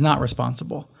 is not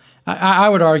responsible. I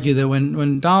would argue that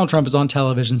when Donald Trump is on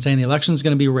television saying the election is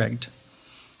going to be rigged,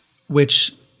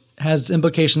 which has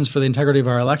implications for the integrity of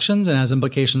our elections and has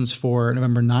implications for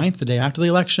November 9th, the day after the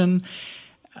election,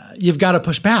 you've got to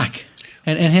push back.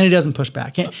 And Hannity doesn't push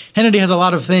back. Hannity has a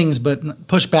lot of things, but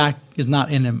pushback is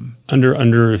not in him.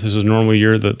 Under if this was a normal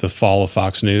year, the fall of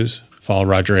Fox News, fall of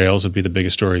Roger Ailes would be the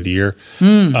biggest story of the year.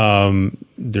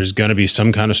 There's going to be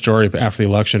some kind of story after the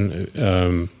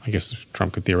election. I guess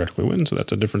Trump could theoretically win, so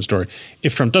that's a different story.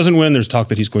 If Trump doesn't win, there's talk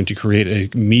that he's going to create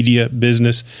a media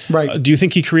business. Right. Do you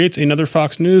think he creates another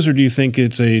Fox News, or do you think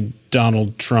it's a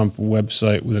Donald Trump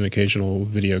website with an occasional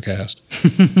video cast?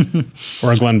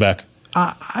 Or a Glenn Beck?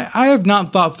 I have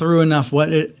not thought through enough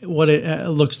what it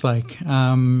looks like.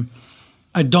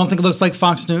 I don't think it looks like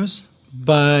Fox News,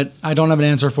 but I don't have an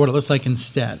answer for what it looks like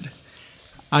instead.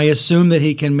 I assume that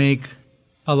he can make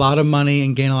a lot of money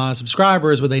and gain a lot of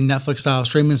subscribers with a Netflix-style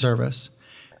streaming service.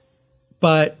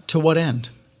 But to what end?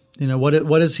 What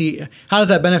is he? How does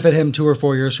that benefit him 2 or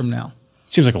 4 years from now?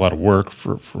 Seems like a lot of work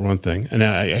for one thing, and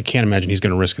I can't imagine he's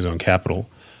going to risk his own capital.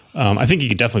 I think he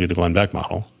could definitely do the Glenn Beck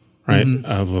model. Right?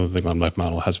 Although the Glenn Beck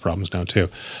model has problems now, too.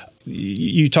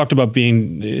 You talked about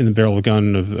being in the barrel of the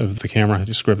gun of the camera. I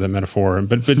just scrubbed that metaphor.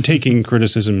 But taking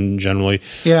criticism generally.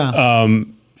 Yeah.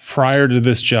 Prior to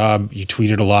this job, you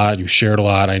tweeted a lot. You shared a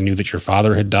lot. I knew that your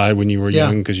father had died when you were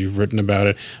young because you've written about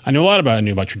it. I knew a lot about it. I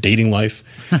knew about your dating life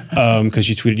because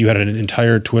you tweeted. You had an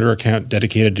entire Twitter account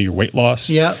dedicated to your weight loss.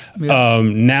 Yeah.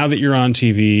 Now that you're on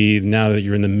TV, now that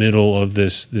you're in the middle of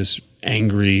this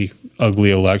angry,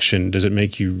 ugly election, does it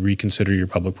make you reconsider your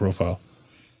public profile?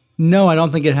 No, I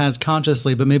don't think it has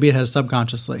consciously, but maybe it has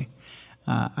subconsciously.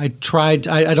 I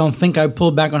don't think I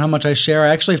pulled back on how much I share. I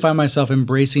actually find myself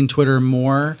embracing Twitter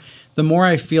more. The more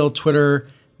I feel Twitter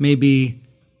may be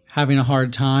having a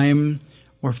hard time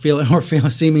or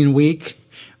seeming weak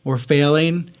or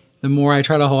failing, the more I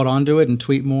try to hold on to it and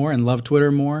tweet more and love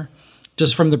Twitter more,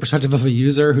 just from the perspective of a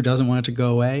user who doesn't want it to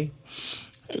go away.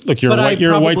 Look, you're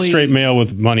a white straight male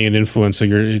with money and influence, so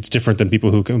it's different than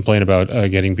people who complain about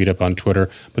getting beat up on Twitter.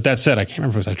 But that said, I can't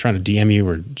remember if I was trying to DM you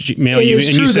or mail you, and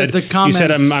you said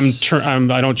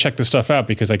I don't check this stuff out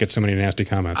because I get so many nasty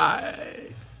comments.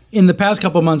 In the past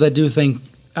couple of months, I do think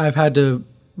I've had to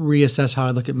reassess how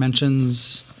I look at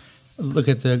mentions, look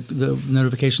at the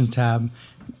notifications tab,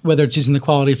 whether it's using the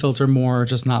quality filter more or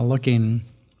just not looking.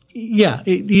 Yeah,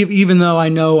 even though I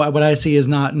know what I see is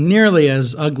not nearly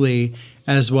as ugly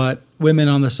as what women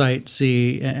on the site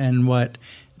see and what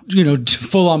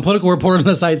full-on political reporters on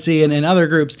the site see and other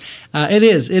groups, it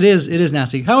is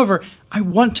nasty. However, I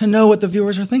want to know what the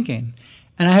viewers are thinking,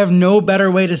 and I have no better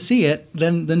way to see it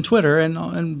than Twitter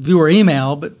and viewer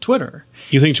email, but Twitter.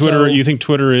 You think Twitter? You think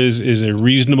Twitter is a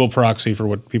reasonable proxy for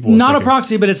what people? Not a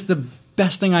proxy, but it's the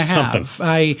best thing I have.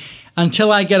 Something.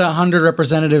 Until I get 100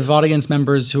 representative audience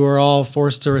members who are all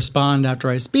forced to respond after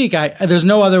I speak, there's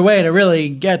no other way to really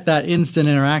get that instant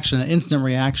interaction, that instant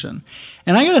reaction.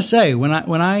 And I gotta say,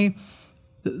 the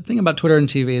thing about Twitter and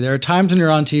TV, there are times when you're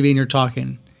on TV and you're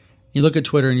talking, you look at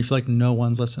Twitter and you feel like no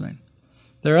one's listening.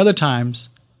 There are other times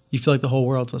you feel like the whole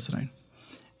world's listening.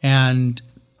 And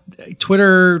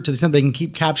Twitter, to the extent they can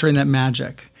keep capturing that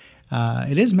magic,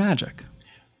 it is magic.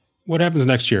 What happens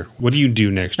next year? What do you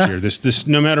do next year? This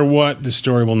no matter what, the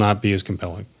story will not be as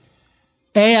compelling.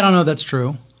 A, I don't know if that's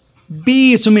true.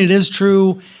 B, assuming it is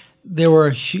true, there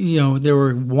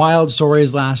were wild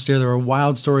stories last year. There were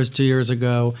wild stories 2 years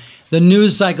ago. The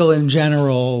news cycle in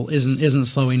general isn't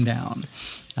slowing down.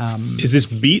 Is this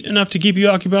beat enough to keep you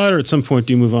occupied, or at some point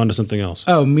do you move on to something else?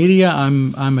 Oh, media,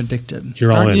 I'm addicted.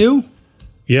 You're all Aren't in. You?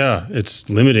 Yeah, it's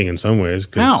limiting in some ways.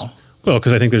 How? Well,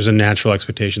 because I think there's a natural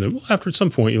expectation that after at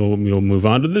some point you'll move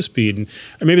on to this speed, and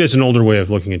maybe that's an older way of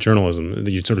looking at journalism.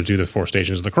 That you'd sort of do the 4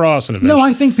 stations of the cross, and eventually. No,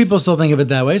 I think people still think of it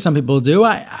that way. Some people do.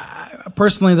 I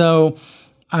personally, though,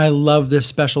 I love this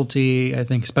specialty. I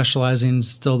think specializing is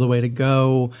still the way to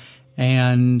go,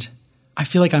 and I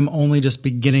feel like I'm only just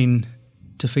beginning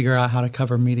to figure out how to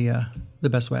cover media the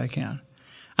best way I can.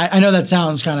 I know that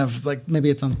sounds kind of like maybe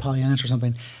it sounds Pollyannish or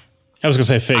something. I was going to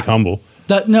say fake humble.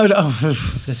 No,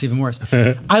 that's even worse.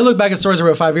 I look back at stories I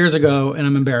wrote 5 years ago, and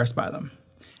I'm embarrassed by them.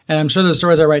 And I'm sure there's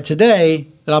stories I write today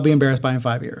that I'll be embarrassed by in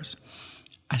 5 years.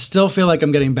 I still feel like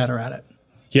I'm getting better at it.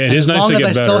 Yeah, it is nice to get better. As long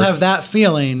as I still have that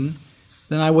feeling,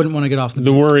 then I wouldn't want to get off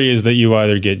The worry is that you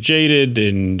either get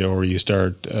jaded or you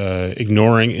start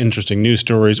ignoring interesting news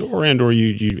stories or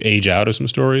you age out of some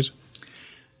stories.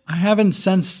 I haven't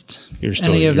sensed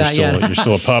any of that yet. You're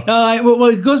still a pup. Well,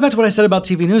 it goes back to what I said about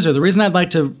TV News. The reason I'd like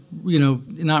to,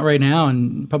 not right now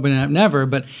and probably never,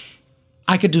 but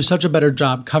I could do such a better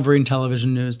job covering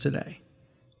television news today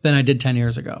than I did 10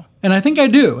 years ago. And I think I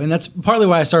do. And that's partly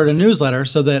why I started a newsletter,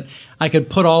 so that I could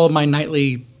put all of my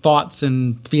nightly thoughts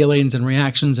and feelings and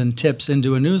reactions and tips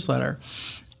into a newsletter.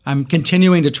 I'm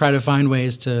continuing to try to find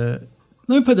ways to,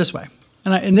 let me put it this way.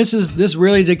 And this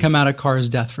really did come out of Carr's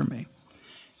death for me.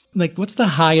 Like, what's the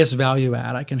highest value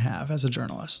add I can have as a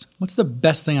journalist? What's the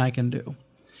best thing I can do?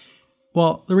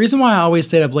 Well, the reason why I always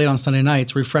stayed up late on Sunday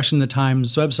nights refreshing the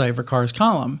Times website for Carr's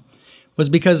column was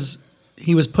because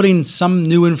he was putting some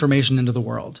new information into the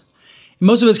world.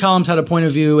 Most of his columns had a point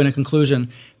of view and a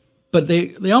conclusion, but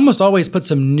they almost always put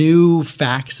some new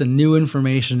facts and new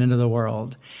information into the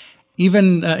world.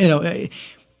 Even,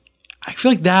 I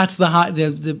feel like that's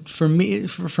for me,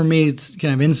 it's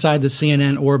kind of inside the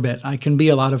CNN orbit. I can be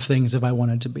a lot of things if I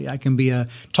wanted to be. I can be a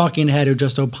talking head who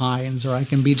just opines, or I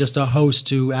can be just a host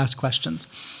who asks questions.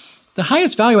 The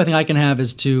highest value I think I can have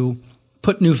is to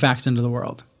put new facts into the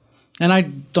world. And I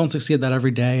don't succeed at that every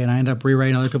day, and I end up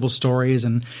rewriting other people's stories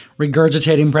and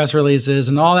regurgitating press releases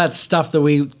and all that stuff that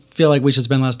we feel like we should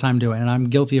spend less time doing, and I'm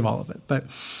guilty of all of it. But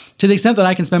to the extent that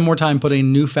I can spend more time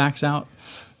putting new facts out,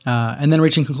 and then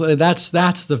reaching conclusions,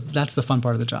 that's the fun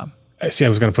part of the job. I see. I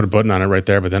was going to put a button on it right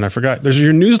there, but then I forgot. There's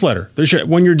your newsletter.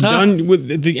 When you're done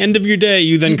with at the end of your day,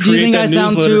 you then create that newsletter.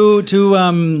 Do you think I sound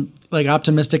too like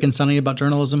optimistic and sunny about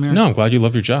journalism here? No, I'm glad you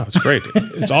love your job. It's great.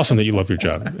 It's awesome that you love your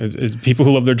job. People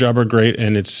who love their job are great,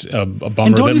 and it's a bummer that more people can't do it.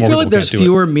 And don't you feel like there's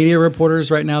fewer media reporters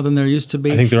right now than there used to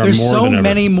be? I think there's more than ever. There's so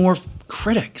many more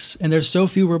critics, and there's so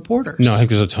few reporters. No, I think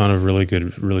there's a ton of really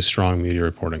good, really strong media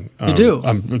reporting. You do?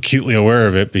 I'm acutely aware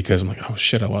of it because I'm like, oh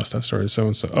shit, I lost that story.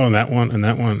 So-and-so. Oh, and that one, and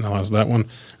I lost that one.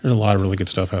 There's a lot of really good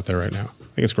stuff out there right now.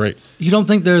 I think it's great. You don't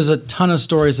think there's a ton of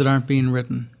stories that aren't being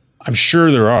written? I'm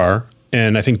sure there are.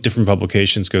 And I think different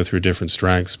publications go through different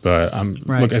strengths. But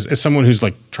look, as someone who's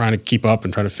like trying to keep up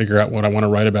and trying to figure out what I want to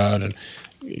write about, and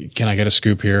can I get a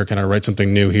scoop here? Can I write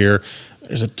something new here?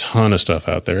 There's a ton of stuff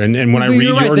out there. And when I read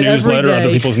your newsletter, other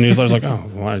people's newsletters, like, oh,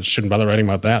 well, I shouldn't bother writing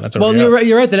about that. That's well,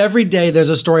 you're right that every day there's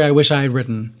a story I wish I had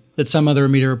written that some other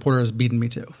media reporter has beaten me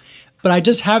to. But I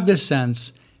just have this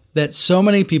sense that so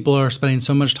many people are spending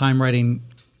so much time writing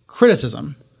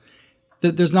criticism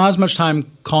that there's not as much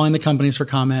time calling the companies for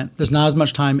comment. There's not as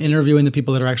much time interviewing the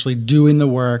people that are actually doing the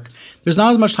work. There's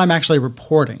not as much time actually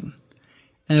reporting.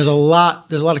 And there's a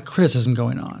lot of criticism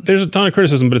going on. There's a ton of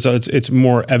criticism, but it's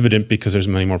more evident because there's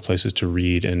many more places to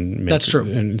read and that's true.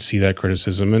 And see that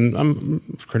criticism.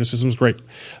 And criticism's great.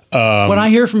 When I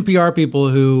hear from PR people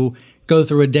who go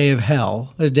through a day of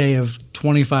hell, a day of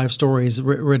 25 stories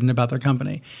written about their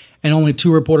company, and only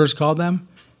 2 reporters called them,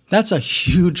 that's a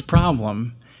huge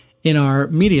problem in our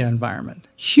media environment.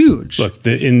 Huge. Look,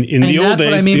 in the old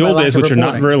days, which are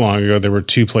not very long ago, there were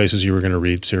 2 places you were going to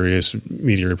read serious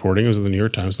media reporting. It was the New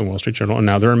York Times, the Wall Street Journal, and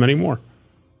now there are many more.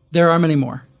 There are many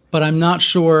more, but I'm not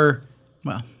sure.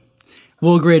 Well,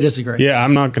 we'll agree to disagree. Yeah,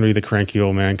 I'm not going to be the cranky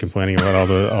old man complaining about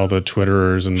all the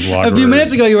Twitterers and bloggers. A few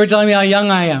minutes ago, you were telling me how young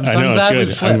I am. So I know,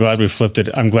 I'm glad we flipped it.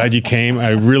 I'm glad you came. I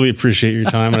really appreciate your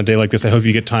time on a day like this. I hope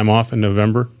you get time off in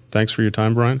November. Thanks for your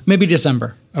time, Brian. Maybe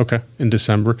December. Okay, in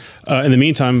December. In the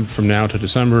meantime, from now to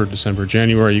December,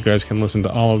 January, you guys can listen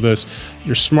to all of this.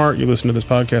 You're smart. You listen to this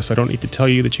podcast. I don't need to tell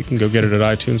you that you can go get it at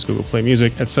iTunes, Google Play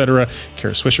Music, etc.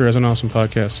 Kara Swisher has an awesome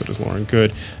podcast. So does Lauren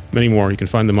Good. Many more. You can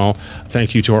find them all.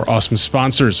 Thank you to our awesome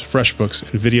sponsors, FreshBooks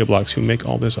and VideoBlocks, who make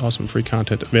all this awesome free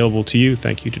content available to you.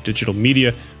 Thank you to Digital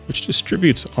Media, which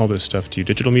distributes all this stuff to you.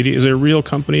 Digital Media is a real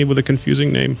company with a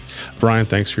confusing name. Brian,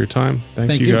 thanks for your time.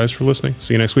 Thank you guys for listening.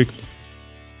 See you next week.